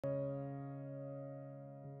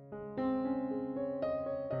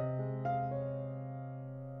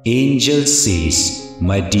Angel says,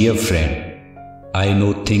 my dear friend, I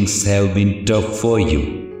know things have been tough for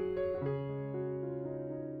you.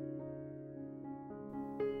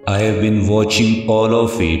 I have been watching all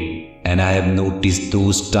of it, and I have noticed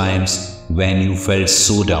those times when you felt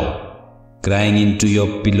so down, crying into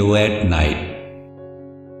your pillow at night.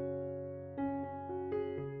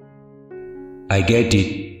 I get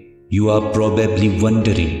it. You are probably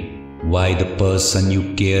wondering why the person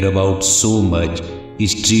you care about so much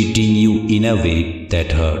is treating you in a way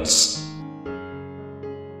that hurts.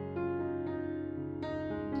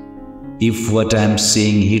 If what I am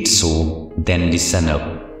saying hits home, then listen up,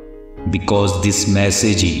 because this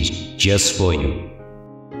message is just for you.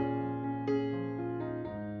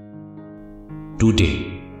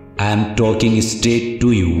 Today, I am talking straight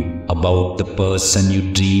to you about the person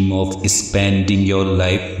you dream of spending your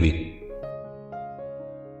life with.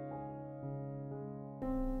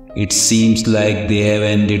 It seems like they have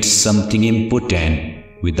ended something important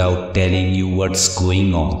without telling you what's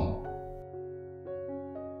going on.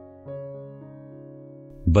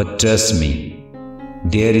 But trust me,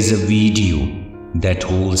 there is a video that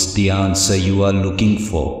holds the answer you are looking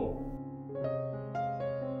for.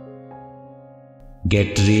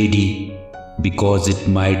 Get ready, because it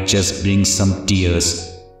might just bring some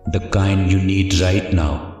tears, the kind you need right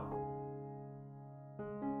now.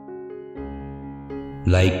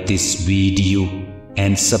 Like this video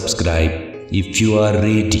and subscribe if you are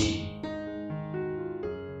ready.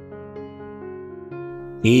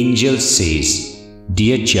 Angel says,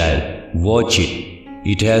 dear child, watch it.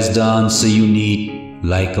 It has the answer you need,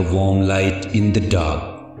 like a warm light in the dark.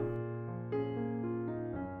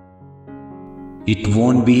 It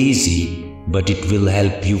won't be easy, but it will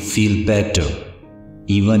help you feel better,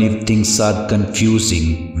 even if things are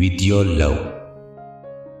confusing with your love.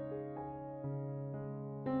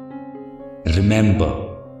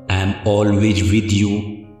 Remember, I am always with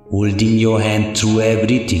you, holding your hand through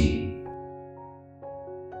everything.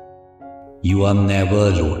 You are never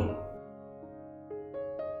alone.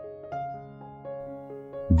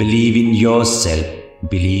 Believe in yourself,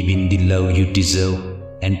 believe in the love you deserve,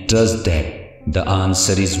 and trust that the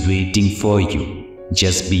answer is waiting for you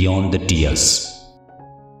just beyond the tears.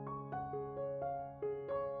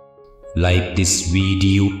 Like this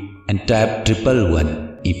video and tap 111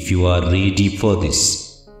 if you are ready for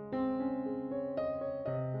this.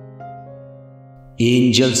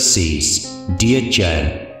 Angel says, dear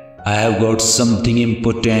child, I have got something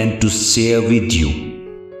important to share with you.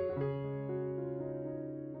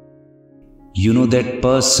 You know that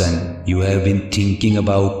person you have been thinking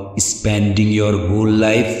about spending your whole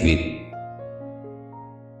life with?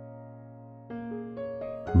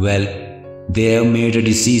 Well, they have made a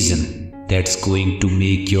decision that's going to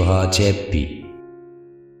make your heart happy.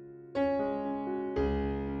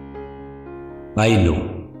 I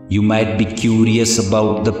know you might be curious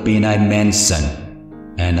about the pain I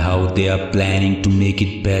mentioned and how they are planning to make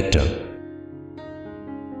it better.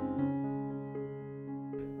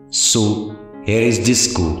 So, here is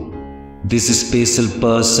this code. This special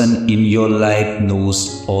person in your life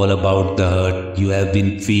knows all about the hurt you have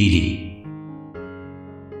been feeling.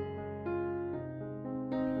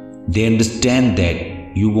 They understand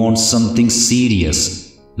that you want something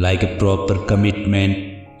serious, like a proper commitment,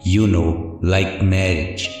 like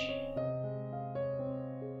marriage.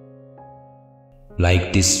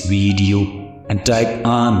 Like this video and type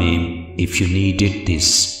Amen if you needed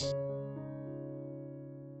this.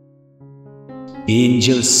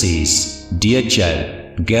 Angel says, dear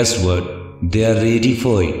child, guess what? They are ready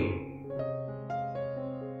for it.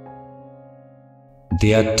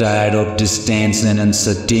 They are tired of distance and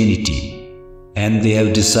uncertainty, and they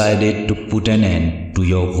have decided to put an end to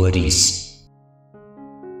your worries.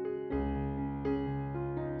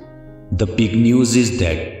 The big news is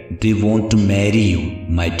that they want to marry you,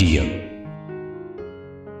 my dear.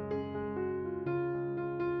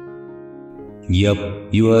 Yup,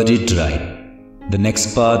 you heard it right. The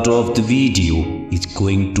next part of the video is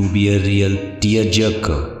going to be a real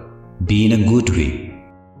tearjerker, be in a good way.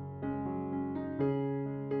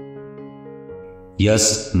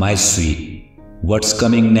 Yes, my sweet, what's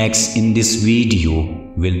coming next in this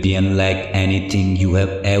video will be unlike anything you have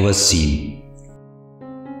ever seen.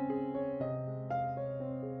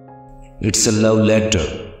 It's a love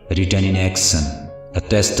letter written in action, a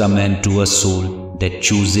testament to a soul that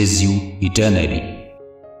chooses you eternally.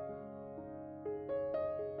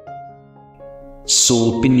 So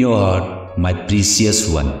open your heart, my precious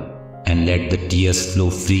one, and let the tears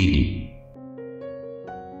flow freely.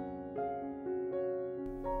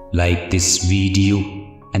 Like this video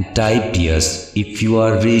and type yes if you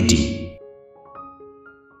are ready.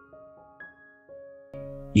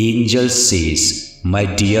 Angel says, my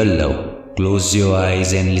dear love, close your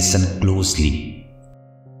eyes and listen closely.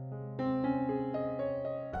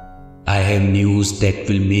 I have news that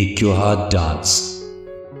will make your heart dance.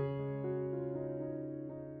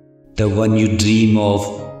 The one you dream of,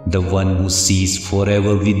 the one who sees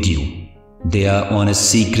forever with you, they are on a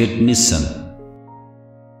secret mission.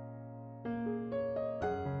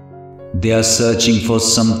 They are searching for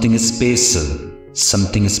something special,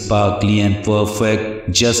 something sparkly and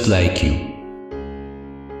perfect just like you.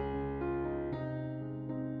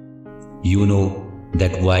 You know,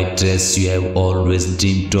 that white dress you have always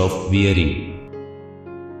dreamed of wearing.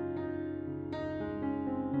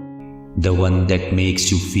 The one that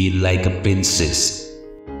makes you feel like a princess.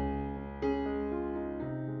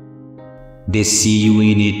 They see you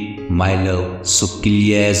in it, my love, so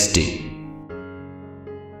clear as day.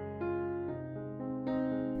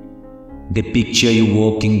 They picture you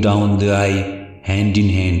walking down the aisle, hand in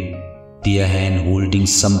hand, their hand holding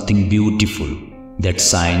something beautiful that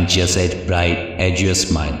shines just as bright as your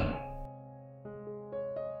smile.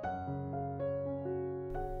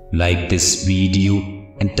 Like this video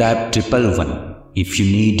and type 111 if you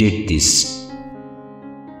needed this.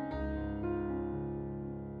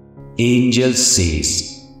 Angel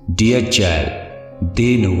says, dear child,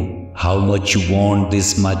 they know how much you want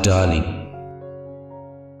this, my darling.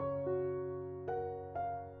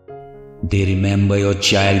 They remember your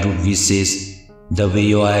childhood wishes, the way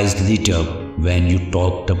your eyes lit up when you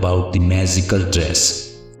talked about the magical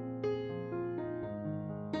dress.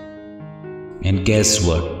 And guess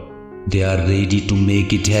what? They are ready to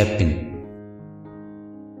make it happen.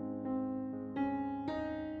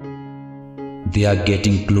 They are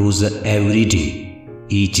getting closer every day,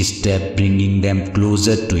 each step bringing them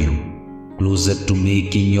closer to you, closer to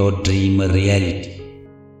making your dream a reality.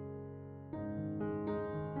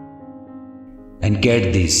 And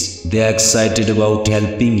get this, they are excited about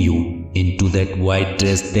helping you into that white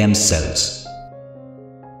dress themselves.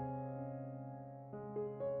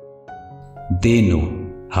 They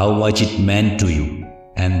know how much it meant to you,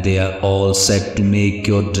 and they are all set to make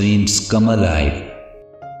your dreams come alive.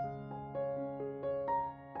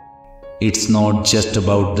 It's not just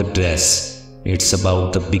about the dress, it's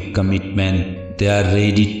about the big commitment they are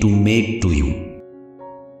ready to make to you.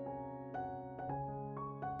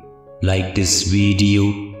 Like this video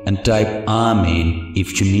and type Amen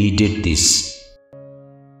if you needed this.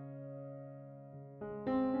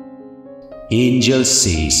 Angel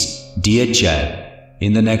says, dear child,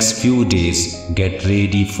 in the next few days, get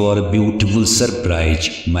ready for a beautiful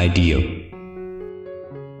surprise, my dear.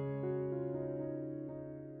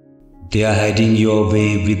 They are heading your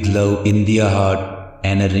way with love in their heart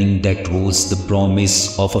and a ring that holds the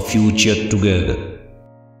promise of a future together.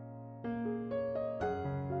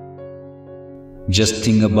 Just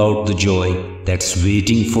think about the joy that's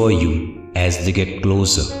waiting for you as they get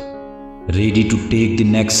closer, ready to take the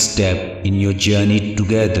next step in your journey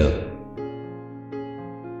together.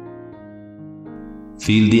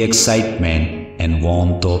 Feel the excitement and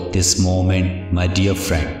warmth of this moment, my dear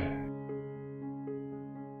friend.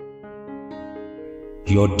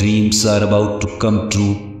 Your dreams are about to come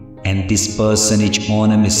true, and this person is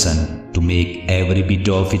on a mission to make every bit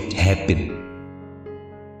of it happen.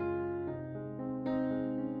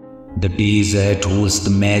 The days ahead holds the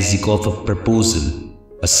magic of a proposal,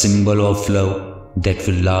 a symbol of love that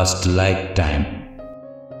will last a lifetime.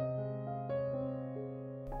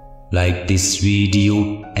 Like this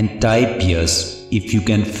video and type yes if you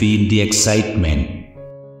can feel the excitement.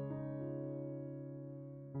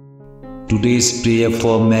 Today's prayer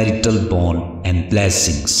for marital bond and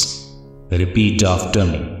blessings. Repeat after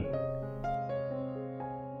me.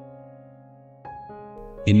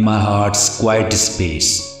 In my heart's quiet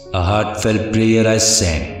space, a heartfelt prayer I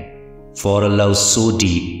sang, for a love so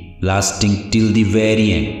deep, lasting till the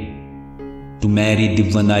very end. To marry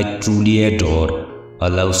the one I truly adore, a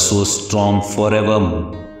love so strong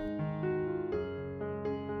forevermore.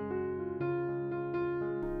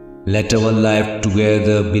 Let our life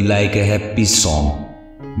together be like a happy song.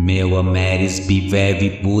 May our marriage be where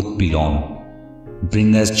we both belong.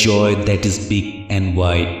 Bring us joy that is big and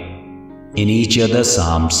wide. In each other's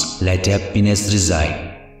arms, let happiness reside.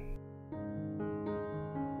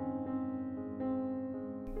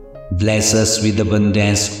 Bless us with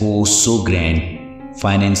abundance, oh so grand,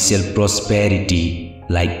 financial prosperity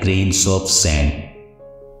like grains of sand.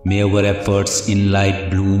 May our efforts in life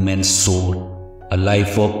bloom and soar, a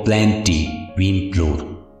life of plenty we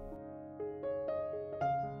implore.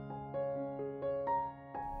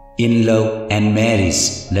 In love and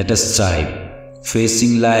marriage, let us strive,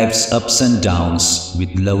 facing life's ups and downs with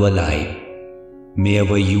love alive. May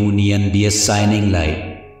our union be a shining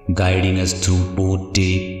light, guiding us through both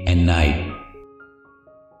day and night.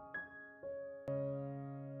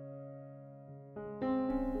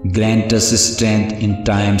 Grant us strength in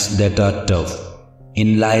times that are tough,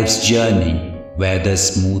 in life's journey, whether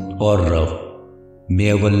smooth or rough.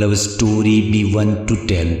 May our love story be one to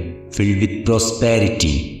tell, filled with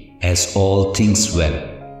prosperity, as all things well.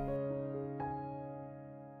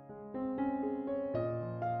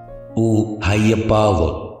 O higher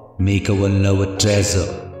power, make our love a treasure,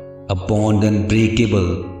 a bond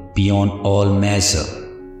unbreakable beyond all measure.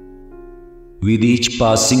 With each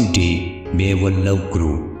passing day, may our love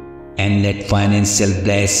grow, and let financial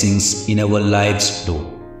blessings in our lives flow.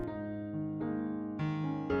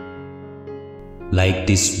 Like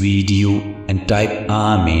this video and type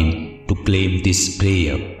Amen to claim this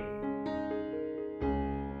prayer.